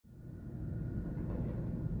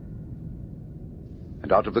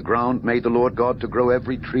And out of the ground made the Lord God to grow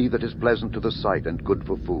every tree that is pleasant to the sight and good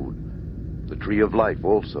for food, the tree of life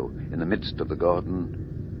also in the midst of the garden,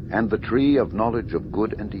 and the tree of knowledge of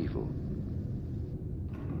good and evil.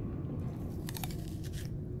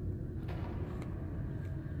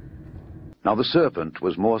 Now the serpent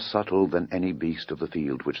was more subtle than any beast of the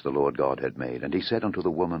field which the Lord God had made. And he said unto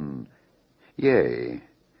the woman, Yea,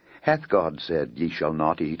 hath God said, Ye shall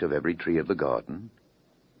not eat of every tree of the garden?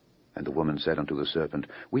 And the woman said unto the serpent,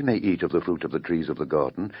 We may eat of the fruit of the trees of the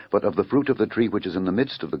garden, but of the fruit of the tree which is in the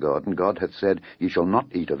midst of the garden God hath said, Ye shall not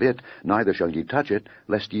eat of it, neither shall ye touch it,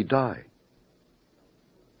 lest ye die.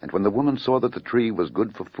 And when the woman saw that the tree was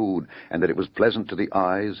good for food, and that it was pleasant to the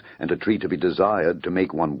eyes, and a tree to be desired to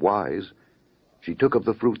make one wise, she took of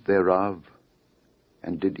the fruit thereof,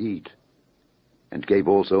 and did eat, and gave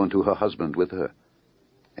also unto her husband with her,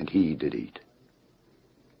 and he did eat.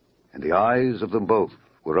 And the eyes of them both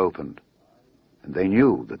were opened, and they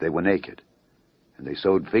knew that they were naked, and they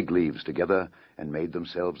sewed fig leaves together, and made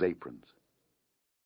themselves aprons.